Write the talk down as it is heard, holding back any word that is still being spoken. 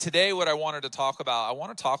today what I want to talk about,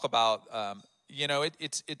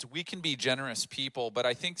 we can be generous people, but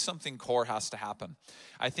I think something core has to happen.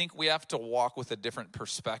 I think we have to walk with a different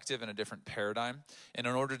perspective and a different paradigm. And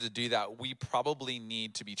in order to do that, we probably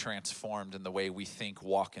need to be transformed in the way we think,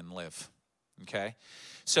 walk, and live. Okay?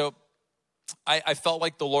 So I felt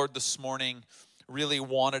like the Lord this morning really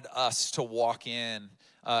wanted us to walk in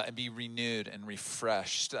and be renewed and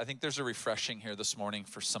refreshed. I think there's a refreshing here this morning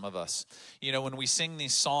for some of us. You know, when we sing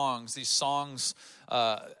these songs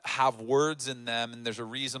have words in them, and there's a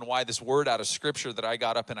reason why this word out of Scripture that I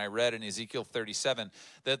got up and I read in Ezekiel 37,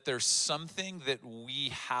 that there's something that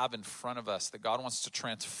we have in front of us that God wants to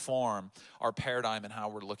transform our paradigm and how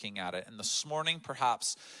we're looking at it. And this morning,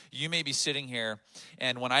 perhaps, you may be sitting here,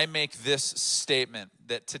 and when I make this statement,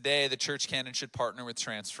 that today the Church Canon should partner with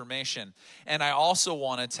transformation. And I also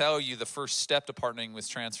want to tell you the first step to partnering with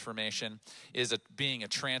transformation is being a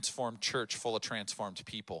transformed church full of transformed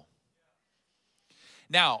people.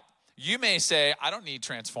 Now, you may say, I don't need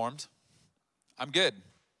transformed. I'm good.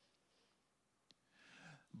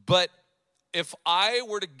 But if I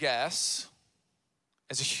were to guess,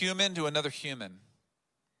 as a human to another human,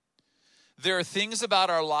 there are things about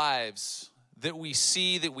our lives that we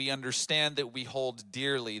see, that we understand, that we hold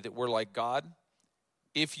dearly, that we're like, God,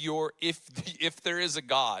 if there is a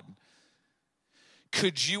God,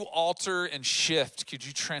 could you alter and shift? Could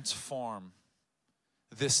you transform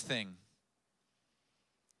this thing?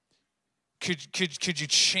 Could you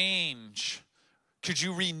change? Could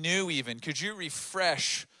you renew even? Could you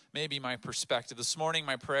refresh maybe my perspective? This morning,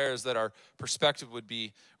 my prayer is that our perspective would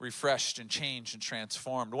be refreshed and changed and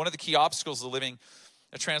transformed. One of the key obstacles of living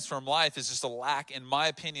a transformed life is just a lack, in my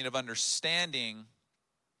opinion, of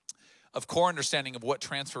core understanding of what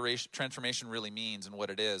transformation really means and what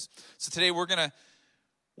it is. So today we're gonna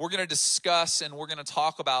discuss and we're gonna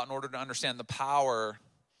talk about, in order to understand the power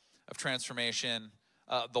of transformation,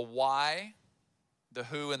 the why, the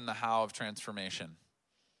who, and the how of transformation.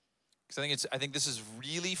 Because I think this is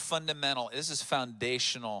really fundamental. This is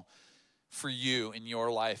foundational for you in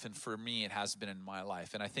your life, and for me, it has been in my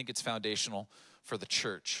life. And I think it's foundational for the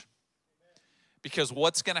church. Because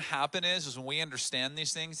what's going to happen is when we understand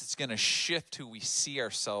these things, it's going to shift who we see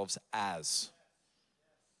ourselves as.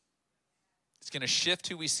 It's going to shift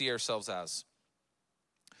who we see ourselves as.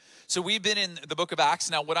 So we've been in the book of Acts.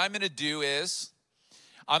 Now, what I'm going to do is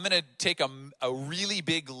I'm going to take a really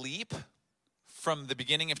big leap from the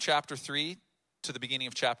beginning of chapter 3 to the beginning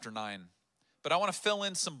of chapter 9. But I want to fill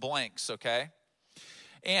in some blanks, okay?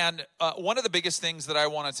 And one of the biggest things that I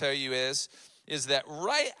want to tell you is that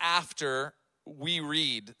right after we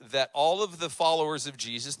read that all of the followers of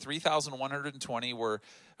Jesus, 3,120, were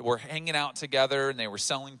hanging out together, and they were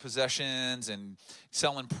selling possessions and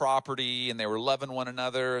selling property, and they were loving one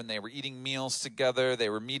another, and they were eating meals together. They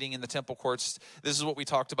were meeting in the temple courts. This is what we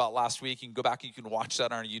talked about last week. You can go back, you can watch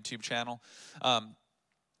that on our YouTube channel.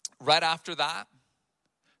 Right after that,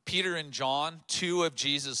 Peter and John, two of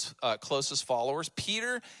Jesus' closest followers.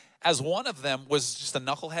 Peter, as one of them, was just a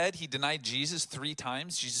knucklehead. He denied Jesus 3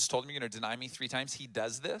 times. Jesus told him, you're going to deny me 3 times. He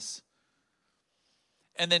does this.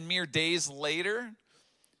 And then mere days later,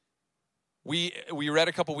 we read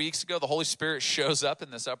a couple weeks ago, the Holy Spirit shows up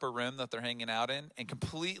in this upper room that they're hanging out in and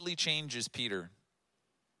completely changes Peter.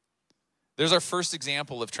 There's our first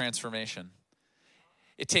example of transformation.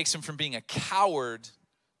 It takes him from being a coward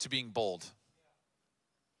to being bold.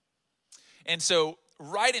 And so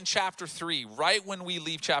right in chapter 3, right when we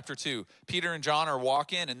leave chapter 2, Peter and John are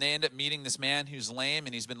walking, and they end up meeting this man who's lame,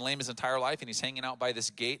 and he's been lame his entire life, and he's hanging out by this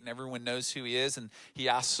gate, and everyone knows who he is, and he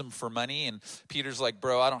asks him for money, and Peter's like,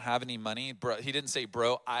 bro, I don't have any money. Bro, he didn't say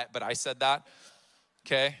bro, but I said that.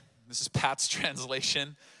 Okay, this is Pat's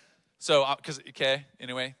translation. So,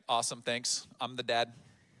 anyway, awesome, thanks. I'm the dad.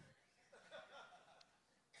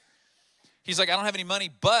 He's like, I don't have any money,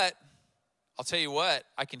 but I'll tell you what,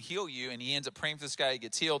 I can heal you. And he ends up praying for this guy. He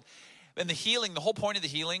gets healed. And the whole point of the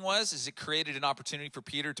healing is it created an opportunity for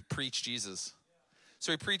Peter to preach Jesus.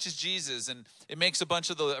 So he preaches Jesus, and it makes a bunch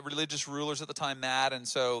of the religious rulers at the time mad. And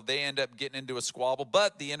so they end up getting into a squabble.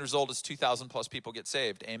 But the end result is 2,000 plus people get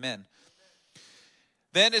saved. Amen.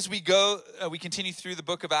 Then as we continue through the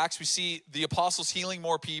book of Acts, we see the apostles healing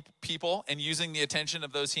more people and using the attention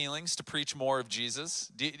of those healings to preach more of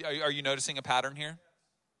Jesus. Are you noticing a pattern here?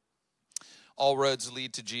 All roads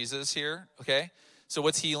lead to Jesus here, okay? So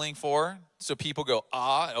what's healing for? So people go,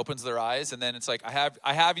 it opens their eyes, and then it's like, I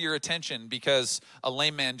have your attention because a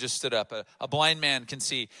lame man just stood up. A blind man can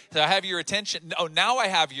see. So I have your attention. Oh, now I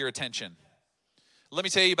have your attention. Let me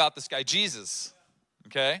tell you about this guy, Jesus,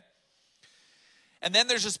 okay? And then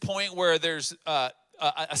there's this point where there's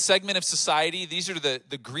a segment of society. These are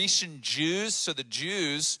the Grecian Jews. So the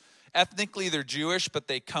Jews, ethnically they're Jewish, but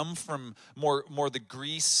they come from more the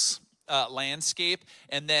Greece landscape.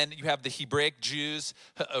 And then you have the Hebraic Jews,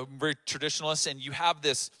 very traditionalists, and you have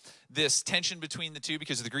this tension between the two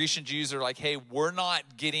because the Grecian Jews are like, hey, we're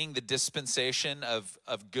not getting the dispensation of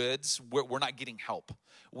goods. We're not getting help.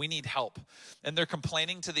 We need help. And they're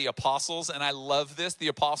complaining to the apostles, and I love this. The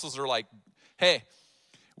apostles are like, hey,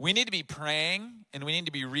 we need to be praying, and we need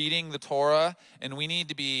to be reading the Torah, and we need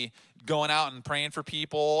to be going out and praying for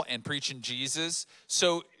people and preaching Jesus.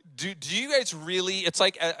 So do you guys really, it's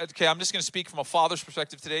like, okay, I'm just going to speak from a father's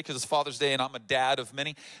perspective today because it's Father's Day and I'm a dad of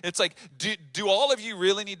many. It's like, do all of you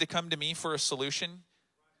really need to come to me for a solution?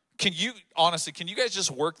 Can you guys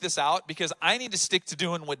just work this out? Because I need to stick to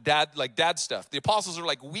doing what dad stuff. The apostles are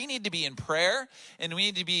like, we need to be in prayer and we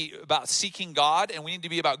need to be about seeking God and we need to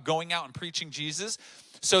be about going out and preaching Jesus.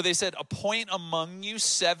 So they said, appoint among you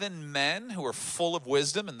 7 men who are full of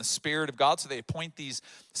wisdom and the Spirit of God. So they appoint these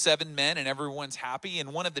 7 men and everyone's happy.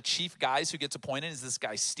 And one of the chief guys who gets appointed is this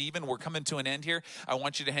guy, Stephen. We're coming to an end here. I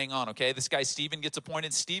want you to hang on, okay? This guy, Stephen, gets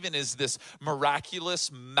appointed. Stephen is this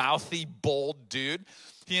miraculous, mouthy, bold dude.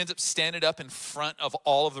 He ends up standing up in front of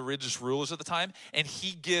all of the religious rulers at the time. And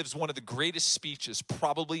he gives one of the greatest speeches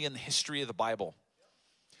probably in the history of the Bible.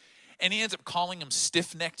 And he ends up calling them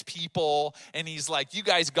stiff-necked people. And he's like, you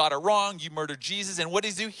guys got it wrong. You murdered Jesus. And what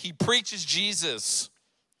does he do? He preaches Jesus.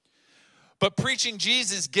 But preaching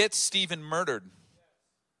Jesus gets Stephen murdered.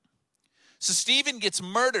 So Stephen gets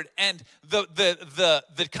murdered. And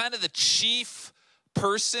the kind of the chief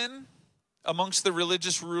person amongst the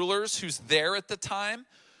religious rulers who's there at the time,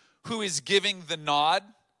 who is giving the nod,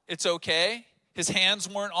 it's okay. His hands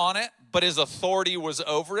weren't on it, but his authority was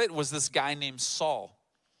over it, was this guy named Saul.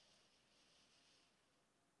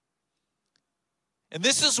 And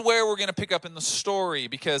this is where we're going to pick up in the story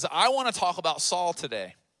because I want to talk about Saul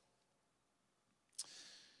today.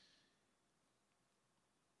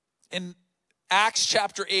 In Acts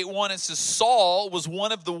chapter 8:1, it says, Saul was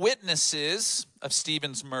one of the witnesses of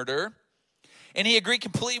Stephen's murder, and he agreed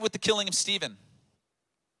completely with the killing of Stephen.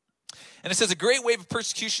 And it says, a great wave of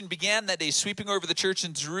persecution began that day, sweeping over the church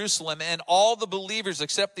in Jerusalem, and all the believers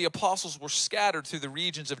except the apostles were scattered through the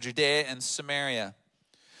regions of Judea and Samaria.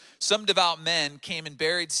 Some devout men came and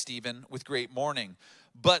buried Stephen with great mourning.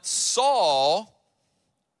 But Saul,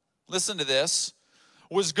 listen to this,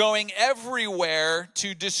 was going everywhere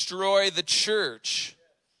to destroy the church.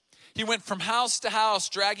 He went from house to house,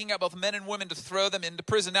 dragging out both men and women to throw them into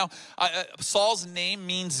prison. Now, Saul's name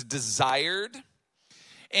means desired.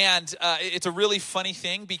 And it's a really funny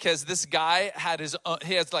thing because this guy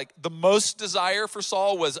he has like the most desire for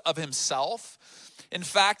Saul was of himself. In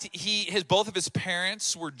fact, both of his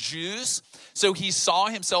parents were Jews, so he saw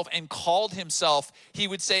himself and called himself, he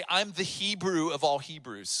would say, I'm the Hebrew of all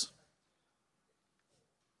Hebrews.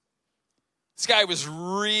 This guy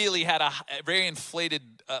had a very inflated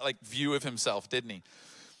view of himself, didn't he?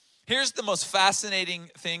 Here's the most fascinating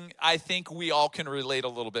thing. I think we all can relate a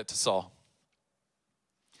little bit to Saul.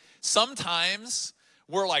 Sometimes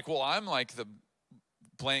we're like, well, I'm like the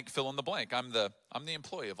blank, fill in the blank. I'm the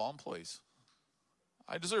employee of all employees.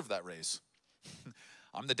 I deserve that raise.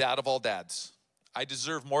 I'm the dad of all dads. I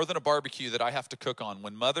deserve more than a barbecue that I have to cook on.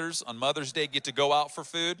 When mothers on Mother's Day get to go out for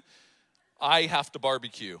food, I have to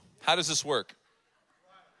barbecue. How does this work?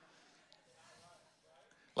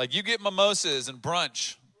 Like you get mimosas and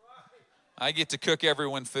brunch. I get to cook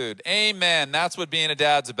everyone food. Amen. That's what being a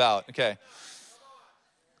dad's about. Okay.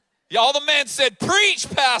 Yeah, all the men said, preach,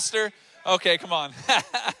 pastor. Okay, come on.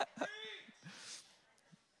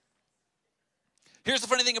 Here's the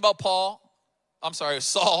funny thing about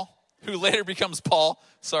Saul, who later becomes Paul.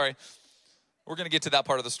 Sorry. We're going to get to that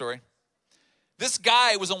part of the story. This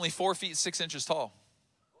guy was only 4 feet 6 inches tall.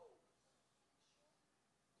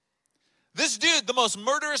 This dude, the most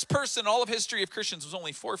murderous person in all of history of Christians, was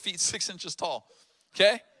only 4 feet 6 inches tall.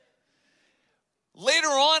 Okay? Later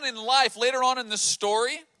on in life, later on in the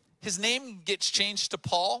story, his name gets changed to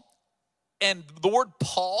Paul. And the word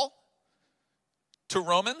Paul to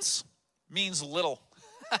Romans means little.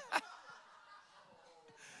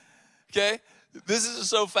 Okay? This is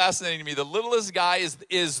so fascinating to me. The littlest guy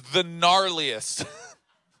is the gnarliest.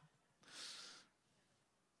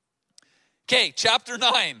 Okay, chapter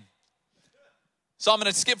 9. So I'm going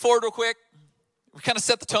to skip forward real quick. We kind of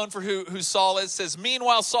set the tone for who Saul is. It says,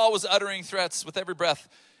 meanwhile, Saul was uttering threats with every breath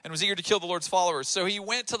and was eager to kill the Lord's followers. So he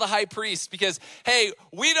went to the high priest because, hey,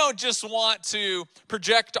 we don't just want to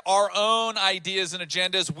project our own ideas and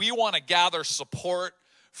agendas. We want to gather support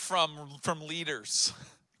from leaders.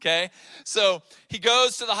 Okay, so he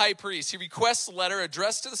goes to the high priest. He requests a letter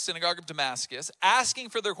addressed to the synagogue of Damascus, asking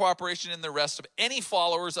for their cooperation in the arrest of any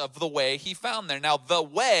followers of the way he found there. Now, the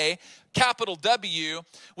way, capital W,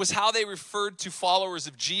 was how they referred to followers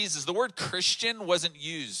of Jesus. The word Christian wasn't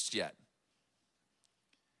used yet.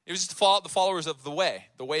 It was just the followers of the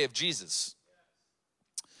way of Jesus.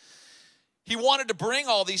 He wanted to bring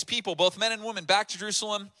all these people, both men and women, back to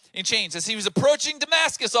Jerusalem in chains. As he was approaching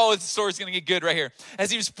Damascus, the story's going to get good right here. As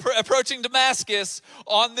he was approaching Damascus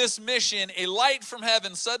on this mission, a light from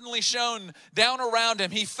heaven suddenly shone down around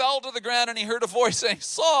him. He fell to the ground and he heard a voice saying,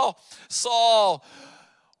 Saul, Saul,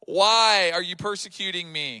 why are you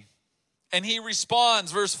persecuting me? And he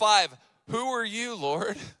responds, verse 5, who are you,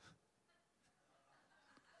 Lord?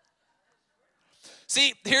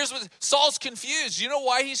 See, here's what Saul's confused. You know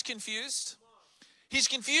why he's confused? He's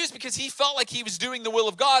confused because he felt like he was doing the will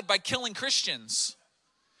of God by killing Christians.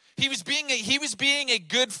 He was being a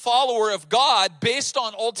good follower of God based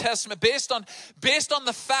on Old Testament, based on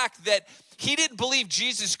the fact that he didn't believe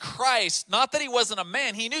Jesus Christ, not that he wasn't a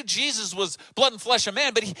man. He knew Jesus was blood and flesh a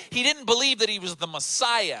man, but he didn't believe that he was the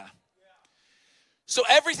Messiah. So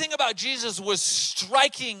everything about Jesus was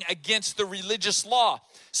striking against the religious law.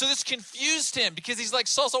 So this confused him because he's like,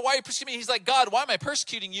 Saul, why are you persecuting me? He's like, God, why am I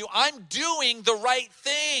persecuting you? I'm doing the right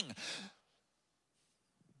thing.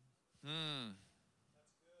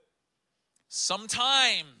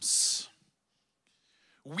 Sometimes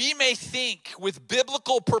we may think with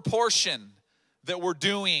biblical proportion that we're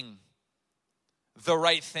doing the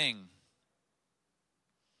right thing.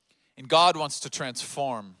 And God wants to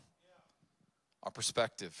transform our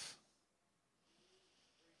perspective.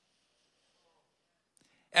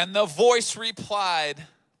 And the voice replied,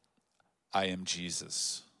 I am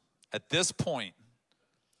Jesus. At this point,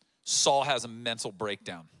 Saul has a mental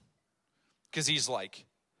breakdown because he's like,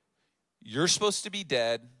 you're supposed to be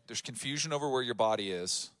dead. There's confusion over where your body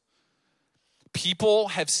is. People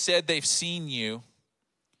have said they've seen you,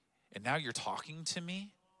 and now you're talking to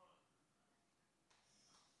me?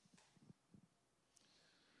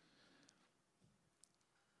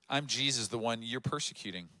 I'm Jesus, the one you're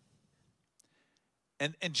persecuting.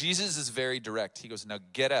 And Jesus is very direct. He goes, now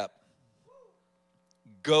get up,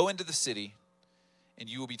 go into the city, and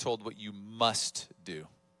you will be told what you must do.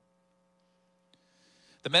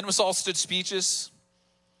 The men with Saul stood speechless,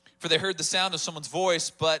 for they heard the sound of someone's voice,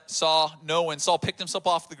 but saw no one. Saul picked himself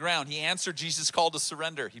off the ground. He answered Jesus' call to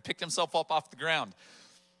surrender. He picked himself up off the ground.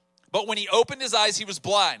 But when he opened his eyes, he was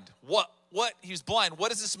blind. What? He was blind. What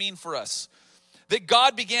does this mean for us? That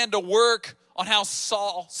God began to work on how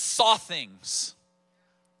Saul saw things.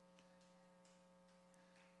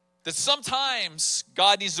 That sometimes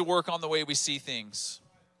God needs to work on the way we see things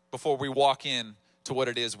before we walk in to what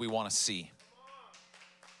it is we want to see.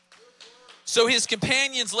 So his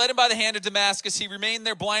companions led him by the hand to Damascus. He remained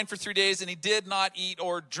there blind for 3 days, and he did not eat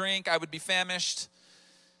or drink. I would be famished.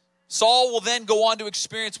 Saul will then go on to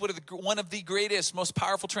experience one of the greatest, most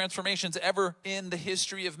powerful transformations ever in the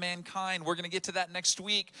history of mankind. We're going to get to that next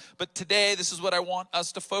week. But today, this is what I want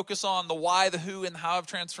us to focus on, the why, the who, and the how of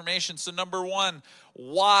transformation. So number one,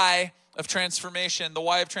 why of transformation. The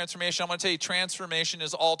why of transformation. I'm going to tell you, transformation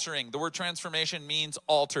is altering. The word transformation means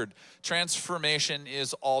altered. Transformation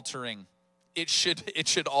is altering. It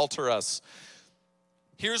should alter us.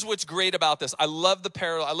 Here's what's great about this. I love the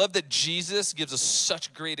parallel. I love that Jesus gives us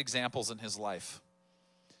such great examples in his life.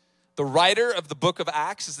 The writer of the book of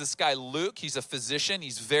Acts is this guy, Luke. He's a physician.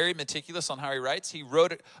 He's very meticulous on how he writes. He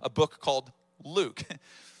wrote a book called Luke.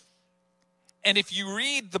 And if you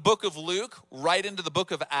read the book of Luke right into the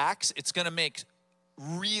book of Acts, it's going to make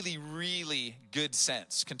really, really good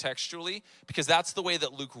sense contextually, because that's the way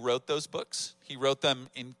that Luke wrote those books. He wrote them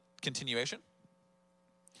in continuation.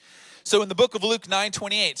 So in the book of Luke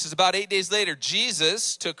 9:28, it says about 8 days later,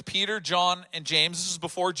 Jesus took Peter, John, and James. This is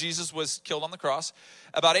before Jesus was killed on the cross.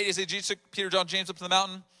 About 8 days later, Jesus took Peter, John, James up to the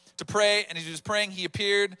mountain to pray. And as he was praying, he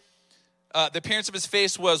appeared. The appearance of his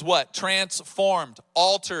face was what? Transformed,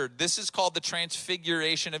 altered. This is called the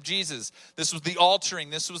transfiguration of Jesus. This was the altering.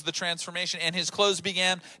 This was the transformation. And his clothes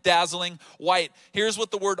began dazzling white. Here's what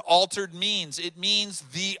the word altered means. It means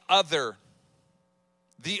the other.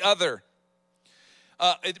 The other.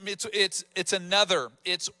 It's another.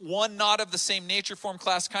 It's one not of the same nature, form,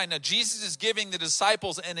 class, kind. Now, Jesus is giving the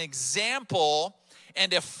disciples an example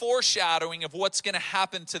and a foreshadowing of what's going to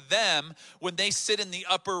happen to them when they sit in the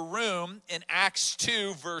upper room in Acts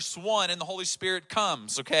 2, verse 1, and the Holy Spirit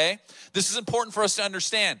comes, okay? This is important for us to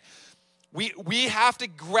understand. We have to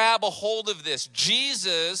grab a hold of this.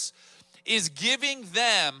 Jesus is giving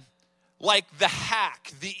them like the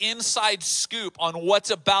hack, the inside scoop on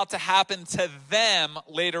what's about to happen to them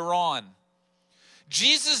later on.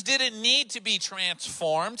 Jesus didn't need to be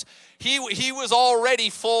transformed. He was already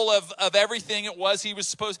full of everything it was he was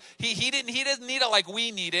supposed. He doesn't need it like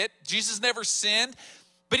we need it. Jesus never sinned,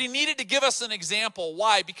 but he needed to give us an example.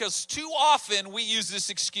 Why? Because too often we use this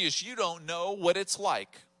excuse. You don't know what it's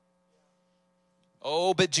like.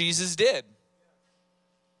 Oh, but Jesus did.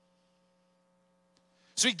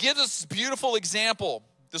 So he gives us this beautiful example.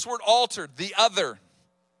 This word altered, the other.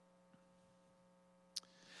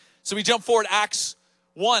 So we jump forward, Acts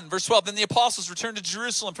 1, verse 12. Then the apostles returned to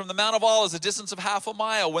Jerusalem from the Mount of Olives, a distance of half a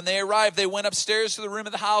mile. When they arrived, they went upstairs to the room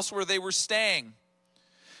of the house where they were staying.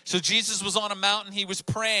 So Jesus was on a mountain. He was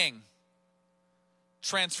praying.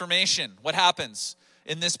 Transformation. What happens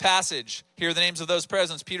in this passage? Here are the names of those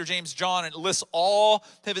present: Peter, James, John, and it lists all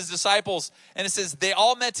of his disciples. And it says they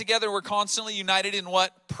all met together, were constantly united in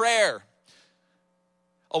what? Prayer.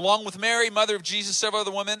 Along with Mary, mother of Jesus, several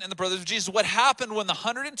other women, and the brothers of Jesus. What happened when the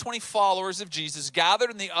 120 followers of Jesus gathered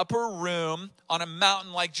in the upper room on a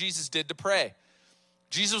mountain like Jesus did to pray?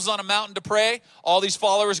 Jesus was on a mountain to pray. All these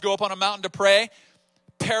followers go up on a mountain to pray.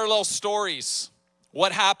 Parallel stories.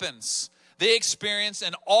 What happens? They experience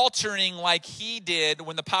an altering like he did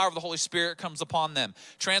when the power of the Holy Spirit comes upon them.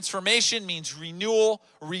 Transformation means renewal,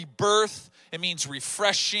 rebirth. It means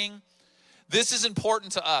refreshing. This is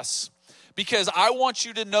important to us because I want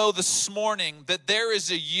you to know this morning that there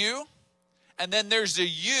is a you, and then there's a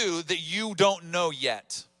you that you don't know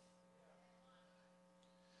yet.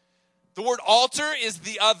 The word alter is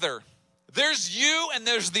the other. There's you and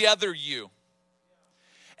there's the other you.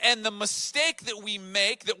 And the mistake that we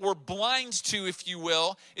make, that we're blind to, if you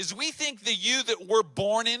will, is we think the you that we're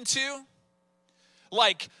born into,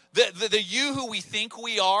 like the you who we think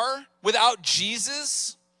we are without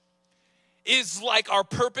Jesus, is like our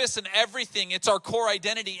purpose and everything. It's our core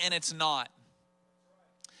identity, and it's not.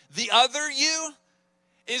 The other you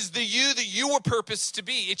is the you that you were purposed to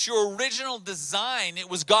be. It's your original design. It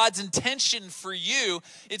was God's intention for you.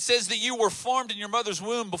 It says that you were formed in your mother's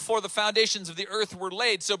womb before the foundations of the earth were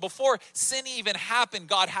laid. So before sin even happened,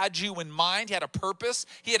 God had you in mind. He had a purpose.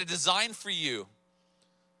 He had a design for you.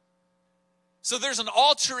 So there's an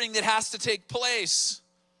altering that has to take place.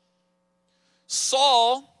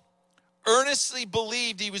 Saul earnestly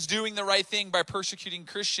believed he was doing the right thing by persecuting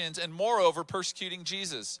Christians and moreover persecuting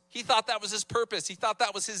Jesus. He thought that was his purpose. He thought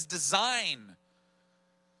that was his design.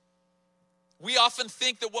 We often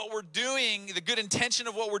think that what we're doing, the good intention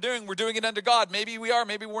of what we're doing it under God. Maybe we are,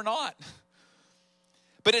 maybe we're not.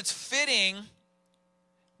 But it's fitting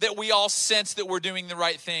that we all sense that we're doing the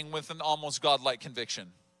right thing with an almost godlike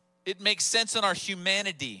conviction. It makes sense in our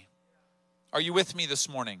humanity. Are you with me this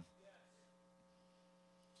morning?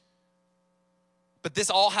 But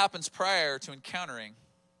this all happens prior to encountering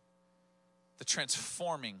the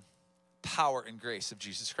transforming power and grace of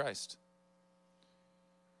Jesus Christ.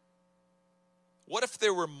 What if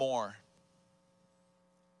there were more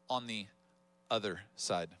on the other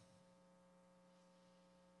side?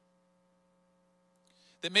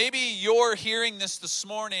 That maybe you're hearing this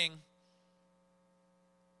morning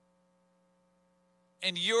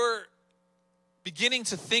and you're beginning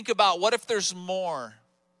to think about what if there's more?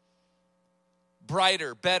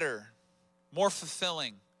 Brighter, better, more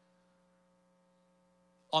fulfilling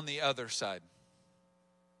on the other side.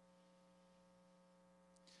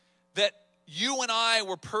 That you and I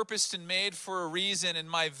were purposed and made for a reason, and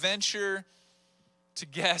my venture to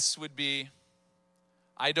guess would be,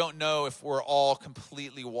 I don't know if we're all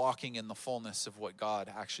completely walking in the fullness of what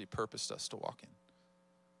God actually purposed us to walk in.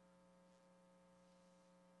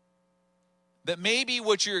 That maybe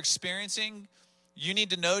what you're experiencing, you need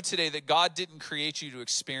to know today that God didn't create you to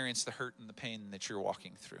experience the hurt and the pain that you're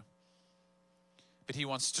walking through. But he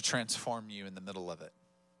wants to transform you in the middle of it.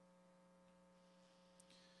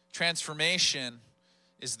 Transformation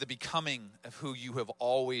is the becoming of who you have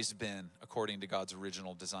always been according to God's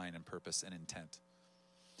original design and purpose and intent.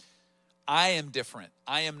 I am different.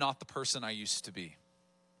 I am not the person I used to be.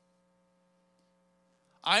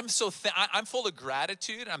 I'm full of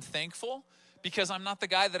gratitude. I'm thankful because I'm not the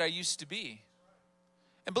guy that I used to be.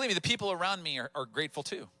 And believe me, the people around me are grateful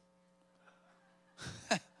too.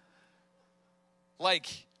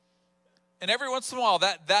 And every once in a while,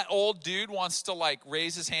 that old dude wants to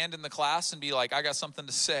raise his hand in the class and be like, I got something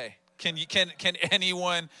to say. Can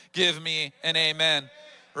anyone give me an amen?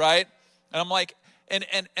 Right? And I'm like, and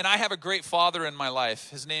I have a great father in my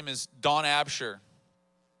life. His name is Don Absher.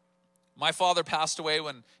 My father passed away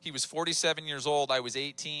when he was 47 years old. I was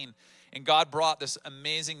 18. And God brought this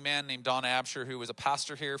amazing man named Don Absher, who was a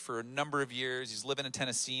pastor here for a number of years. He's living in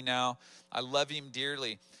Tennessee now. I love him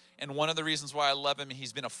dearly. And one of the reasons why I love him,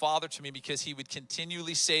 he's been a father to me because he would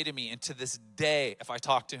continually say to me, and to this day, if I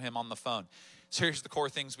talk to him on the phone, so here's the core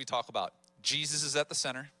things we talk about. Jesus is at the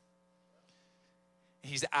center.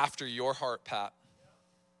 He's after your heart, Pat.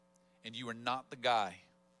 And you are not the guy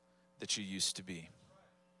that you used to be.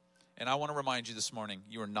 And I want to remind you this morning,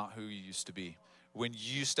 you are not who you used to be when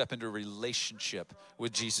you step into a relationship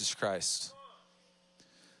with Jesus Christ.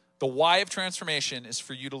 The why of transformation is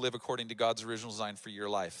for you to live according to God's original design for your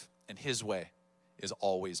life. And his way is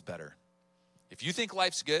always better. If you think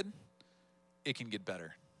life's good, it can get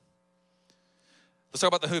better. Let's talk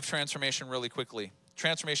about the who of transformation really quickly.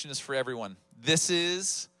 Transformation is for everyone.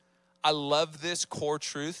 I love this core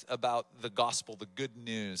truth about the gospel, the good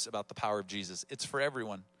news about the power of Jesus. It's for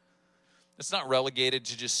everyone. It's not relegated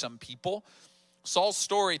to just some people. Saul's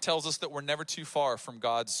story tells us that we're never too far from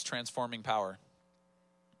God's transforming power.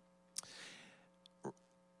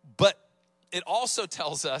 But it also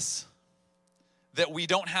tells us that we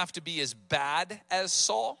don't have to be as bad as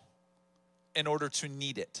Saul in order to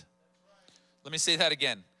need it. Let me say that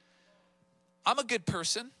again. I'm a good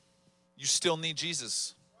person. You still need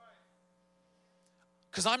Jesus.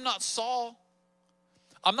 Because I'm not Saul.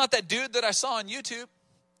 I'm not that dude that I saw on YouTube.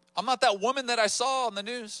 I'm not that woman that I saw on the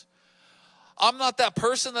news. I'm not that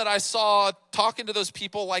person that I saw talking to those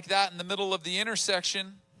people like that in the middle of the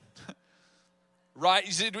intersection. Right?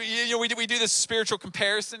 We do this spiritual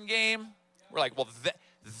comparison game. We're like, well,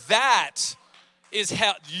 that is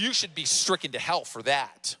hell. You should be stricken to hell for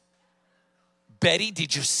that. Betty,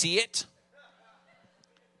 did you see it?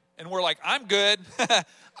 And we're like, I'm good.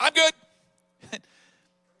 I'm good.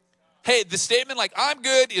 Hey, the statement like, I'm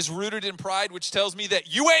good is rooted in pride, which tells me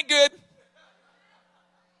that you ain't good.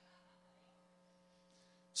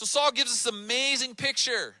 So Saul gives us an amazing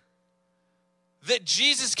picture that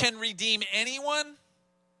Jesus can redeem anyone,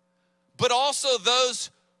 but also those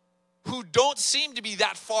who don't seem to be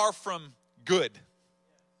that far from good.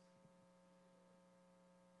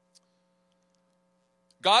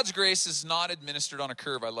 God's grace is not administered on a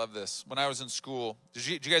curve. I love this. When I was in school, did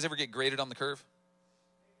you guys ever get graded on the curve?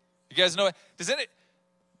 You guys know it? Is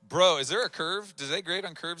there a curve? Does they grade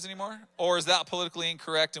on curves anymore? Or is that politically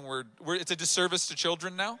incorrect and it's a disservice to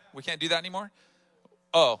children now? We can't do that anymore?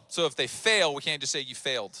 Oh, so if they fail, we can't just say you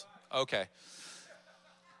failed. Okay.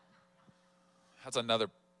 That's another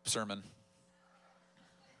sermon.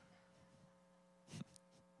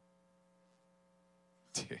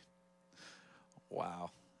 Dude.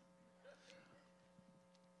 Wow.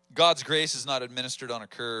 God's grace is not administered on a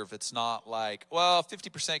curve. It's not like, well,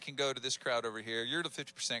 50% can go to this crowd over here. You're the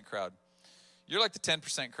 50% crowd. You're like the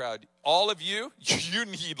 10% crowd. All of you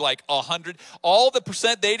need like 100. All the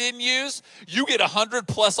percent they didn't use, you get 100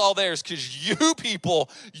 plus all theirs because you people,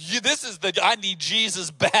 this is the I need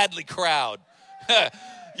Jesus badly crowd.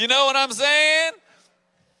 You know what I'm saying?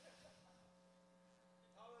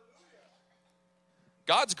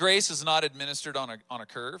 God's grace is not administered on a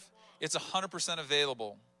curve. It's 100%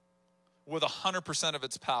 available with 100% of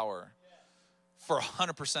its power for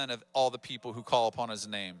 100% of all the people who call upon his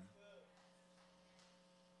name.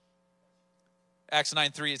 Acts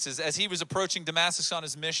 9:3, it says, as he was approaching Damascus on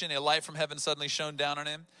his mission, a light from heaven suddenly shone down on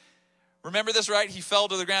him. Remember this, right? He fell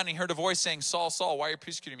to the ground and he heard a voice saying, Saul, Saul, why are you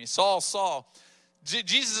persecuting me? Saul, Saul.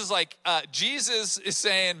 Jesus is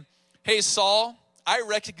saying, hey, Saul, I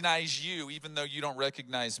recognize you even though you don't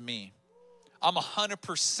recognize me. I'm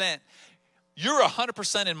 100%. You're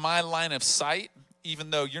 100% in my line of sight,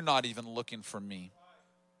 even though you're not even looking for me.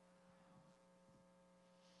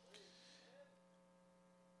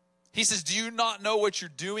 He says, do you not know what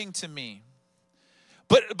you're doing to me?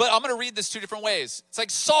 But I'm going to read this two different ways. It's like,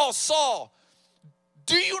 Saul, Saul,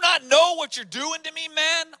 do you not know what you're doing to me,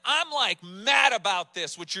 man? I'm like mad about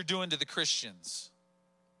this, what you're doing to the Christians.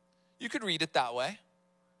 You could read it that way.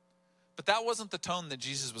 But that wasn't the tone that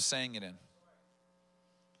Jesus was saying it in.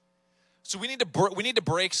 So we need to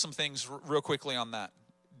break some things real quickly on that.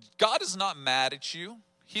 God is not mad at you.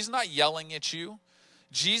 He's not yelling at you.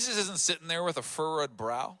 Jesus isn't sitting there with a furrowed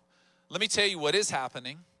brow. Let me tell you what is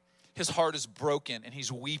happening. His heart is broken and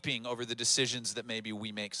he's weeping over the decisions that maybe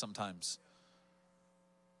we make sometimes.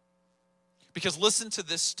 Because listen to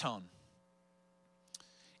this tone.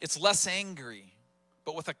 It's less angry,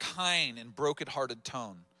 but with a kind and broken-hearted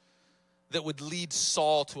tone that would lead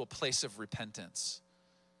Saul to a place of repentance.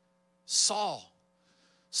 Saul,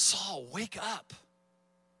 wake up.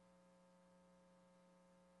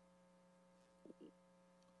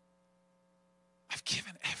 I've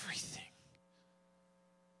given everything.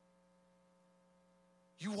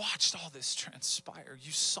 You watched all this transpire.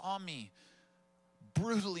 You saw me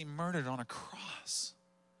brutally murdered on a cross.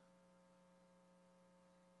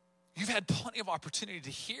 You've had plenty of opportunity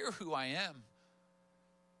to hear who I am.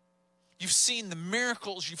 You've seen the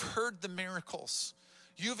miracles. You've heard the miracles.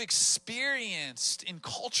 You've experienced in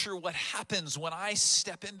culture what happens when I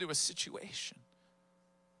step into a situation.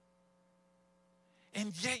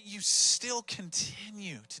 And yet you still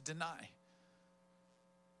continue to deny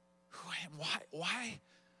who I am.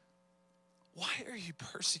 Why are you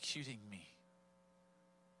persecuting me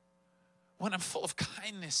when I'm full of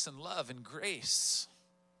kindness and love and grace?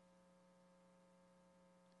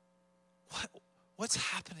 What's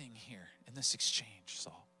happening here in this exchange,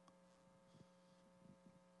 Saul?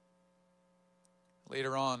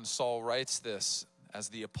 Later on, Saul writes this as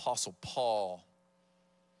the Apostle Paul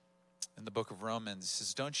in the book of Romans. He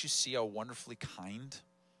says, don't you see how wonderfully kind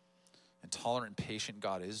and tolerant and patient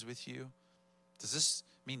God is with you? Does this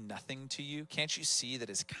mean nothing to you? Can't you see that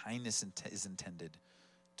his kindness is intended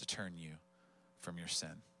to turn you from your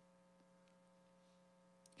sin?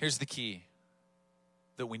 Here's the key,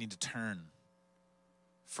 that we need to turn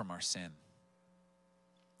from our sin.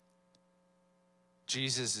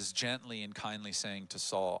 Jesus is gently and kindly saying to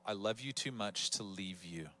Saul, I love you too much to leave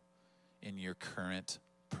you in your current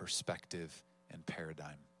perspective and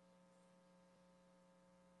paradigm.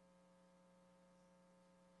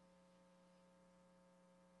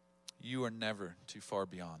 You are never too far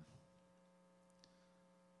beyond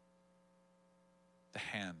the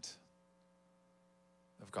hand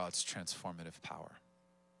of God's transformative power.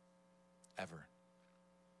 Ever.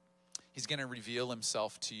 He's going to reveal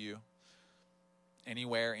himself to you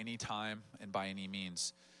anywhere, anytime, and by any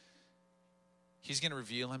means. He's going to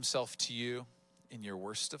reveal himself to you in your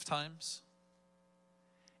worst of times,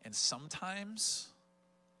 and sometimes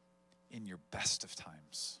in your best of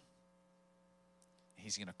times.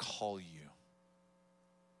 He's going to call you.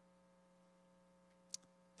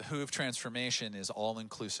 The who of transformation is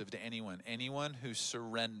all-inclusive to anyone who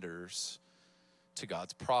surrenders to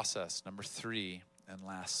God's process. Number 3, and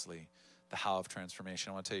lastly, the how of transformation.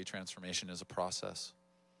 I want to tell you, transformation is a process.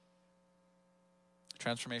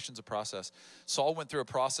 Transformation is a process. Saul went through a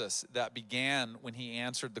process that began when he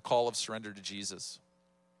answered the call of surrender to Jesus.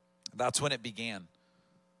 That's when it began.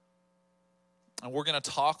 And we're going to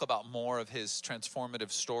talk about more of his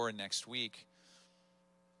transformative story next week.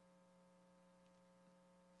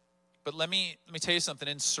 But let me tell you something.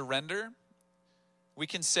 In surrender, we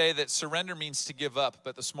can say that surrender means to give up.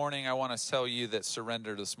 But this morning, I want to tell you that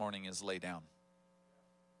surrender this morning is lay down.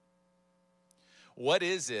 What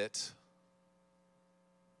is it?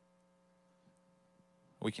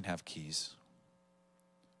 We can have keys.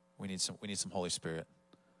 We need some Holy Spirit.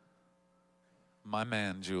 My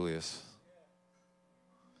man, Julius.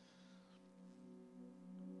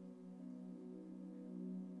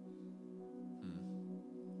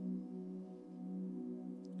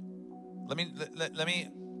 Let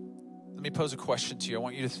me pose a question to you. I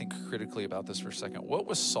want you to think critically about this for a second. What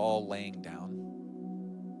was Saul laying down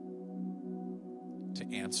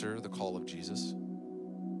to answer the call of Jesus?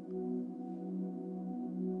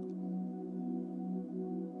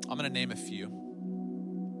 I'm going to name a few.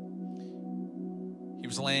 He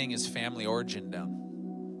was laying his family origin down.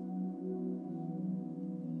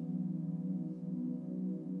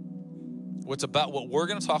 What we're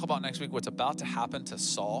going to talk about next week, what's about to happen to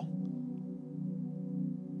Saul,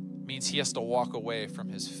 means he has to walk away from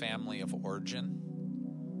his family of origin.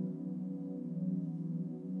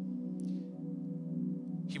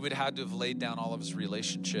 He would have had to have laid down all of his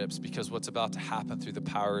relationships, because what's about to happen through the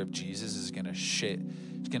power of Jesus is going to shape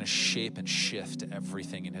and shift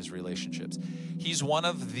everything in his relationships. He's one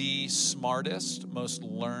of the smartest, most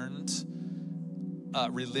learned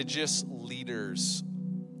religious leaders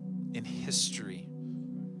in history.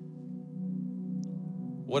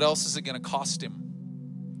 What else is it going to cost him?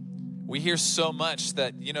 We hear so much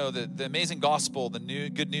that, the amazing gospel, the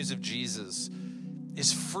good news of Jesus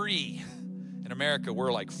is free. In America,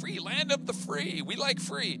 we're like, free, land of the free. We like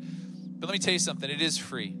free. But let me tell you something, it is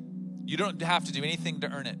free. You don't have to do anything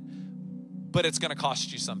to earn it, but it's going to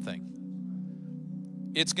cost you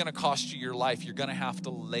something. It's going to cost you your life. You're going to have to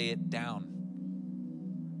lay it down.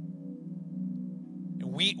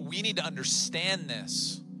 And we need to understand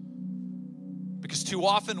this. Because too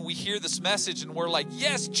often we hear this message and we're like,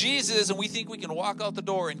 yes, Jesus, and we think we can walk out the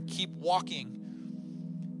door and keep walking,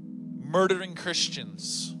 murdering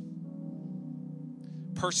Christians,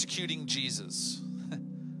 persecuting Jesus.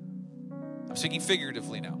 I'm speaking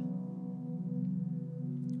figuratively now.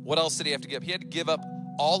 What else did he have to give? He had to give up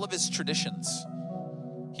all of his traditions.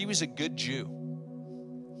 He was a good Jew.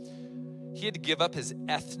 He had to give up his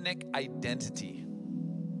ethnic identity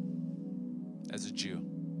as a Jew.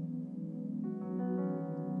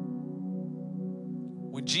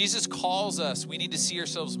 When Jesus calls us, we need to see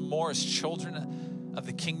ourselves more as children of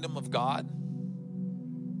the kingdom of God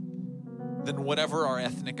than whatever our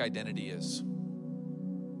ethnic identity is.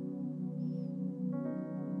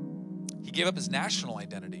 He gave up his national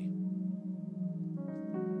identity.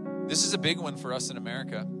 This is a big one for us in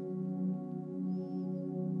America.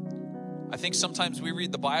 I think sometimes we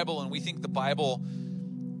read the Bible and we think the Bible,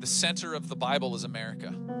 the center of the Bible is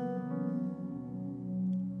America.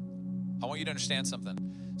 I want you to understand something.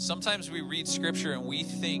 Sometimes we read scripture and we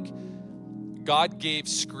think God gave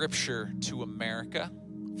scripture to America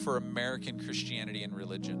for American Christianity and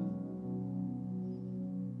religion.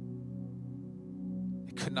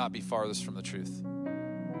 It could not be farthest from the truth.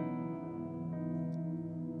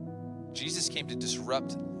 Jesus came to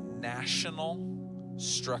disrupt national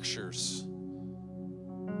structures.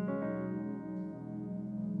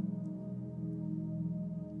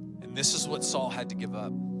 And this is what Saul had to give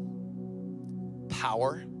up.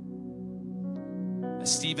 Power.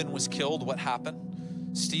 As Stephen was killed, what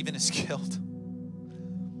happened? Stephen is killed.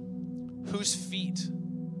 Whose feet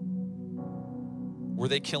were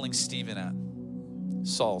they killing Stephen at?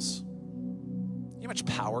 Saul's. You know how much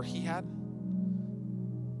power he had?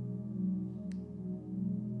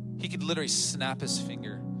 He could literally snap his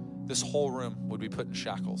finger. This whole room would be put in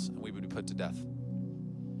shackles and we would be put to death.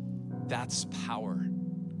 That's power.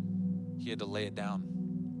 He had to lay it down.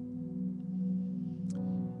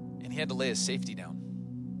 And he had to lay his safety down.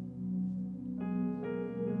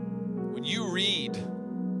 When you read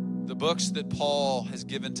the books that Paul has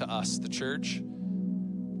given to us, the church,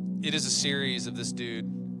 it is a series of this dude,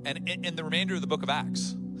 and in the remainder of the book of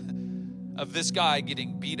Acts, of this guy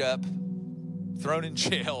getting beat up, thrown in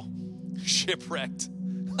jail, shipwrecked.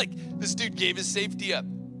 Like, this dude gave his safety up.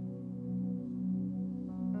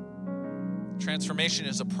 Transformation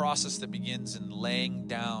is a process that begins in laying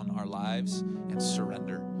down our lives and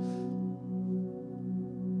surrender.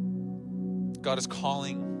 God is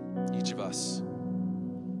calling each of us,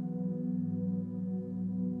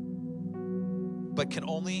 but can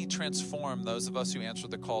only transform those of us who answer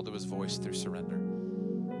the call to his voice through surrender.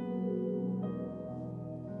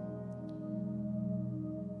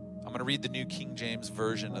 I'm going to read the New King James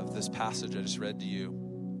Version of this passage I just read to you.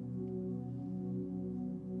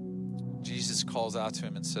 Jesus calls out to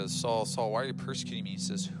him and says, Saul, Saul, why are you persecuting me? He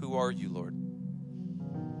says, who are you, Lord?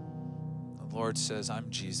 The Lord says, I'm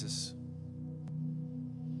Jesus,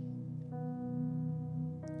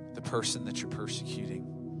 the person that you're persecuting.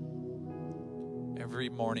 Every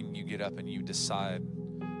morning you get up and you decide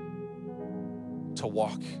to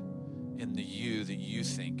walk in the you that you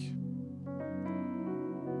think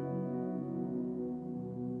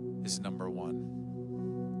is number one.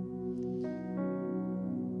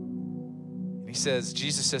 And he says,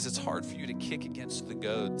 Jesus says, it's hard for you to kick against the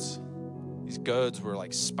goads. These goads were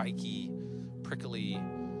like spiky, prickly,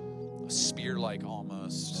 spear-like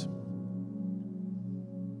almost.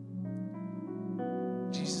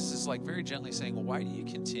 Jesus is like very gently saying, well, why do you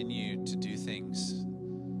continue to do things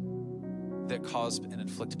that cause and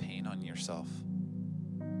inflict pain on yourself?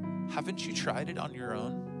 Haven't you tried it on your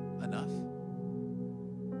own enough?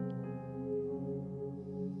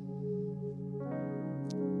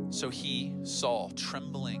 So he, Saul,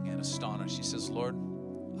 trembling and astonished, he says, Lord,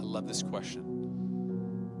 I love this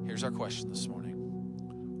question. Here's our question this morning.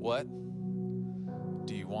 What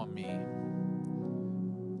do you want me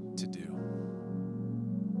to do?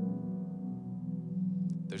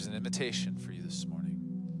 There's an invitation for you this morning.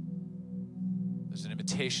 There's an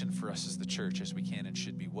invitation for us as the church, as we can and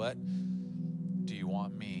should be. What do you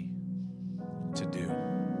want me to do?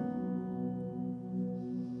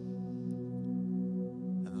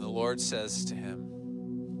 And the Lord says to him,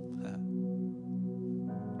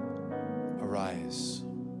 arise.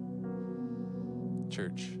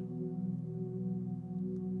 Church,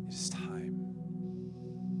 it is time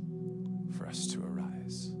for us to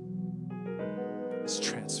arise. As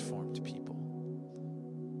transformed people,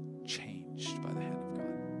 changed by the hand of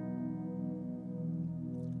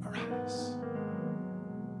God. Arise.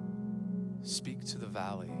 Speak to the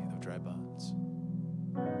valley of dry bones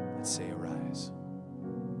and say, arise.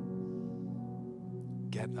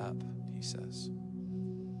 Get up, he says.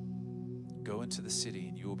 Go into the city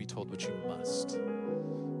and you will be told what you must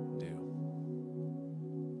do.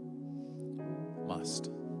 Must.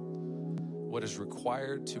 What is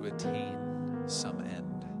required to attain some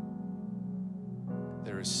end.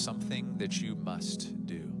 There is something that you must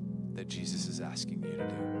do that Jesus is asking you to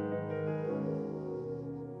do.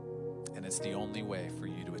 And it's the only way for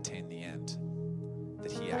you to attain the end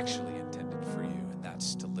that he actually intended for you, and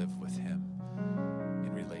that's to live with him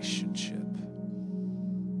in relationship,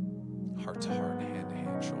 heart to heart, hand to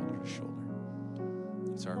hand, shoulder to shoulder.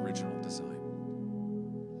 It's our original design.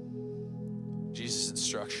 Jesus'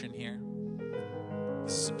 instruction here,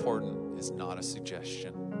 this is important, is not a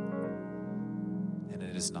suggestion, and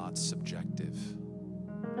it is not subjective.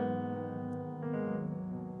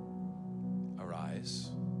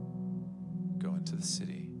 Arise, go into the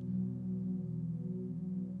city,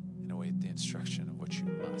 and await the instruction of what you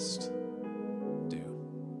must do.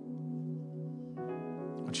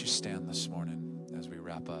 Why don't you stand this morning as we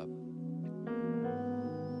wrap up?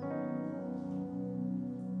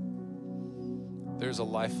 There's a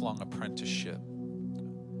lifelong apprenticeship.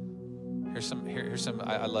 Here's some.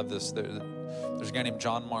 I love this. There's a guy named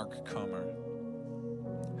John Mark Comer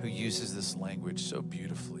who uses this language so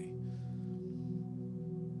beautifully.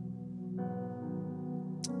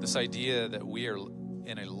 This idea that we are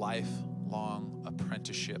in a lifelong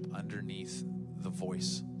apprenticeship underneath the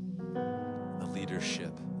voice, the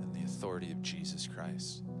leadership, and the authority of Jesus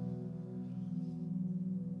Christ.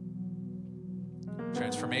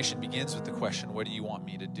 Transformation begins with the question, what do you want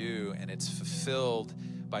me to do? And it's fulfilled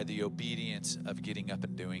by the obedience of getting up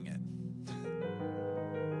and doing it.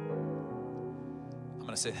 I'm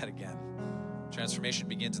going to say that again. Transformation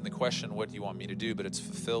begins in the question, what do you want me to do? But it's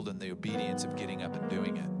fulfilled in the obedience of getting up and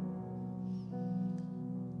doing it.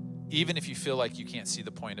 Even if you feel like you can't see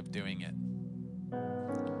the point of doing it.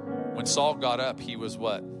 When Saul got up, he was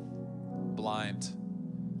what? Blind.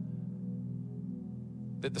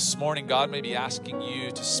 That this morning God may be asking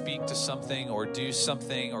you to speak to something or do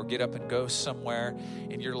something or get up and go somewhere,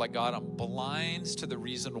 and you're like, God, I'm blind to the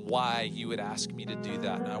reason why you would ask me to do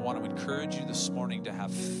that. And I want to encourage you this morning to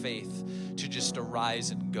have faith, to just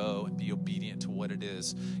arise and go and be obedient to what it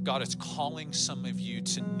is. God is calling some of you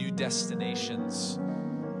to new destinations.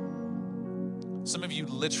 Some of you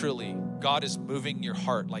literally, God is moving your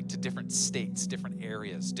heart like to different states, different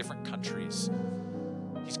areas, different countries.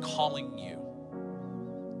 He's calling you.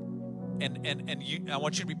 And I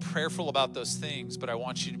want you to be prayerful about those things, but I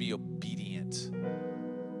want you to be obedient.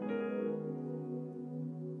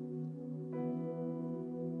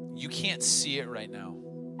 You can't see it right now.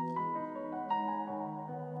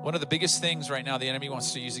 One of the biggest things right now the enemy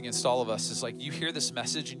wants to use against all of us is like, you hear this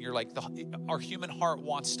message and you're like, our human heart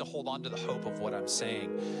wants to hold on to the hope of what I'm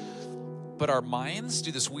saying. But our minds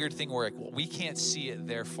do this weird thing where like, well, we can't see it,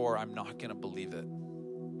 therefore I'm not going to believe it.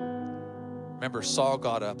 Remember, Saul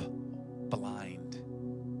got up blind.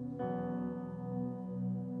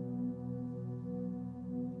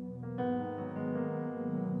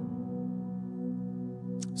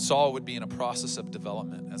 Saul would be in a process of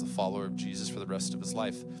development as a follower of Jesus for the rest of his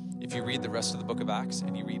life. If you read the rest of the book of Acts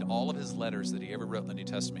and you read all of his letters that he ever wrote in the New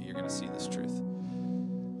Testament, you're going to see this truth.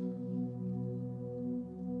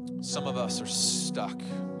 Some of us are stuck.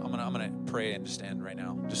 I'm gonna pray and just end right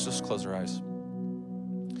now. Just close our eyes.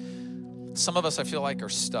 Some of us, I feel like, are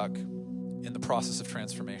stuck in the process of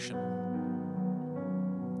transformation.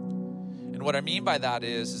 And what I mean by that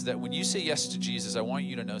is that when you say yes to Jesus, I want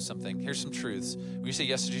you to know something. Here's some truths. When you say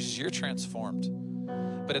yes to Jesus, you're transformed.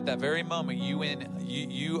 But at that very moment, you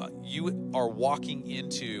are walking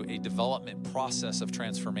into a development process of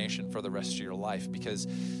transformation for the rest of your life, because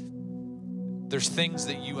there's things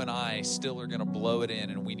that you and I still are going to blow it in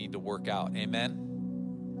and we need to work out. Amen?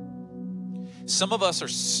 Some of us are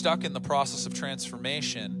stuck in the process of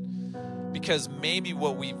transformation because maybe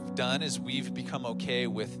what we've done is we've become okay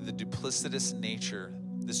with the duplicitous nature,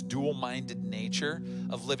 this dual-minded nature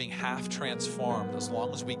of living half transformed as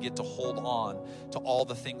long as we get to hold on to all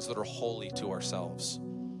the things that are holy to ourselves.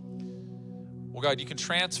 Well, God, you can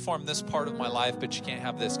transform this part of my life, but you can't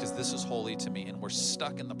have this because this is holy to me. And we're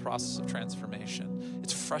stuck in the process of transformation.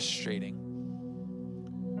 It's frustrating.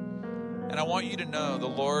 And I want you to know the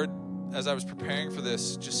Lord, as I was preparing for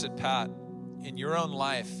this, just said, Pat, in your own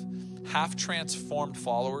life, half transformed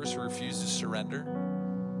followers who refuse to surrender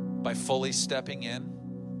by fully stepping in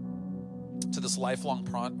to this lifelong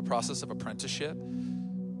process of apprenticeship.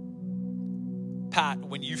 Pat,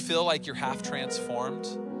 when you feel like you're half transformed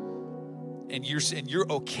and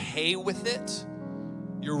you're okay with it,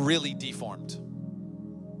 you're really deformed.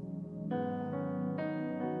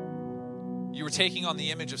 You were taking on the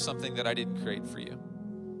image of something that I didn't create for you.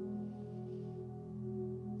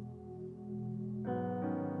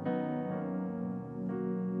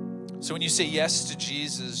 So when you say yes to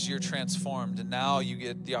Jesus, you're transformed, and now you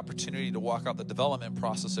get the opportunity to walk out the development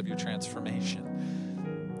process of your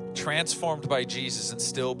transformation. Transformed by Jesus and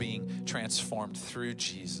still being transformed through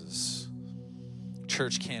Jesus.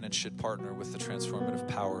 church can and should partner with the transformative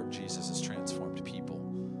power of Jesus as transformed people.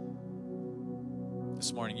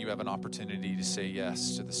 This morning, you have an opportunity to say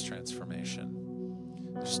yes to this transformation.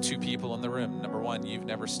 There's two people in the room. Number one, you've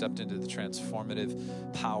never stepped into the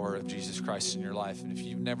transformative power of Jesus Christ in your life. And if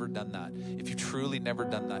you've never done that, if you've truly never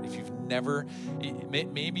done that, if you've never,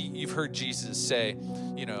 maybe you've heard Jesus say,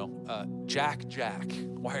 Jack,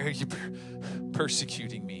 why are you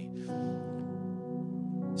persecuting me?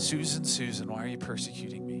 Susan, why are you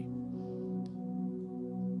persecuting me?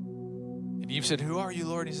 And you've said, who are you,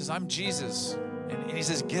 Lord? And he says, I'm Jesus. And he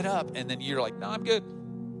says, get up. And then you're like, no, I'm good.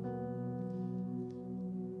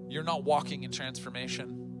 You're not walking in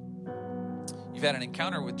transformation. You've had an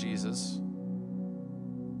encounter with Jesus.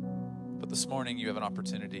 But this morning you have an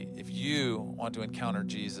opportunity. If you want to encounter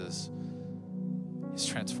Jesus, his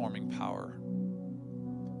transforming power,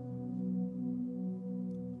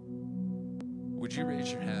 would you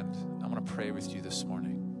raise your hand? I'm going to pray with you this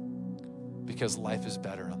morning because life is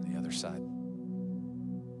better on the other side.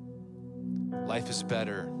 Life is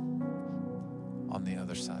better on the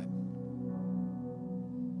other side.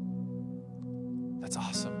 That's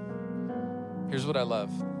awesome. Here's what I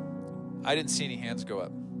love. I didn't see any hands go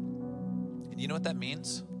up. And you know what that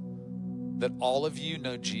means? That all of you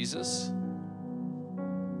know Jesus.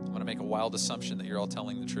 I'm going to make a wild assumption that you're all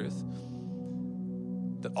telling the truth.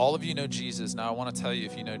 That all of you know Jesus. Now I want to tell you,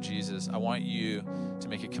 if you know Jesus, I want you to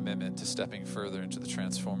make a commitment to stepping further into the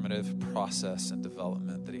transformative process and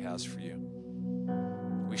development that he has for you.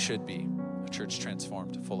 We should be a church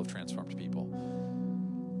transformed, full of transformed people.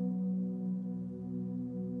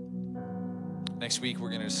 Next week, we're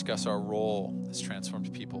going to discuss our role as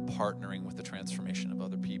transformed people, partnering with the transformation of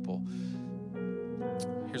other people.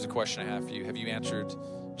 Here's a question I have for you. Have you answered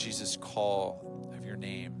Jesus' call of your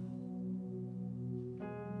name?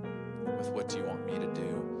 With what do you want me to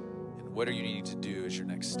do? And what are you needing to do as your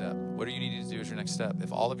next step? What are you needing to do as your next step?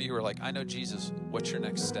 If all of you are like, I know Jesus, what's your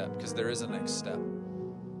next step? Because there is a next step.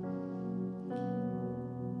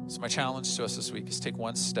 So my challenge to us this week is take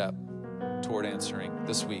one step toward answering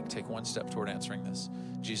this week. Take one step toward answering this.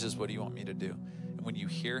 Jesus, what do you want me to do? And when you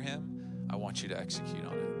hear him, I want you to execute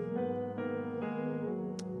on it.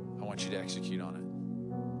 I want you to execute on it.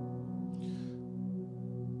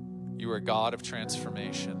 You are a God of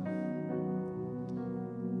transformation.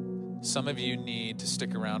 Some of you need to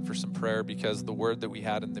stick around for some prayer because the word that we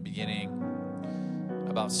had in the beginning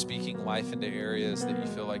about speaking life into areas that you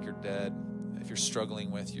feel like you're dead, if you're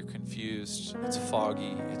struggling with, you're confused, it's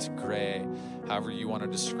foggy, it's gray, however you want to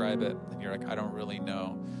describe it, and you're like, I don't really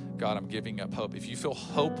know. God, I'm giving up hope. If you feel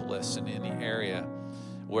hopeless in any area,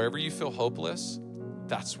 wherever you feel hopeless,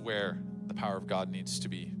 that's where the power of God needs to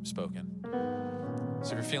be spoken.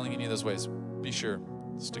 So if you're feeling any of those ways, be sure,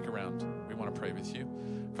 stick around. We want to pray with you.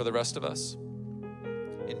 For the rest of us,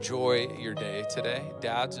 enjoy your day today.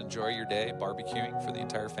 Dads, enjoy your day barbecuing for the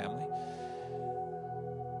entire family.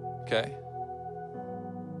 Okay?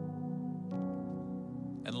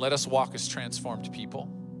 And let us walk as transformed people.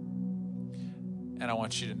 And I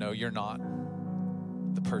want you to know you're not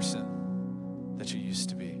the person that you used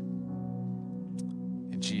to be.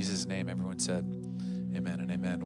 In Jesus' name, everyone said, amen.